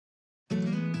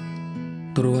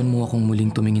Turuan mo akong muling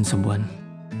tumingin sa buwan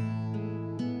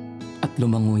at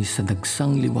lumangoy sa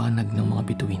dagsang liwanag ng mga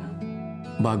bituin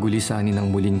bago lisanin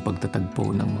ang muling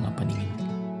pagtatagpo ng mga paningin.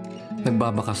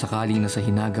 Nagbabaka sakali na sa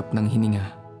hinagap ng hininga,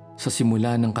 sa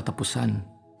simula ng katapusan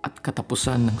at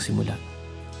katapusan ng simula,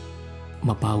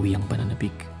 mapawi ang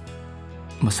pananabik,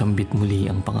 masambit muli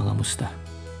ang pangangamusta.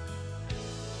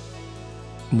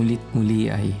 Mulit-muli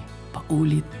ay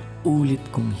paulit-ulit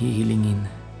kong hihilingin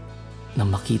na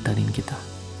makita rin kita.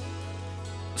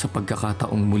 Sa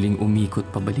pagkakataong muling umikot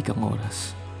pabalik ang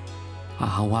oras,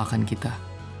 hahawakan kita,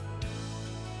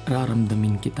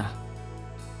 raramdamin kita,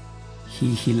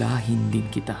 hihilahin din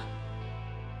kita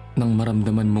nang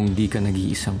maramdaman mong di ka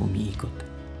nag-iisang umiikot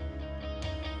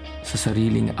sa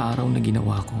sariling araw na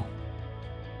ginawa ko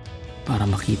para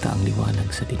makita ang liwanag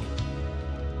sa dilim.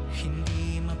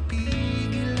 Hindi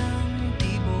mapigil ang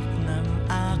tibok ng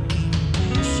aking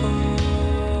puso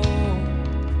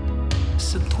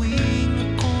sa tuwing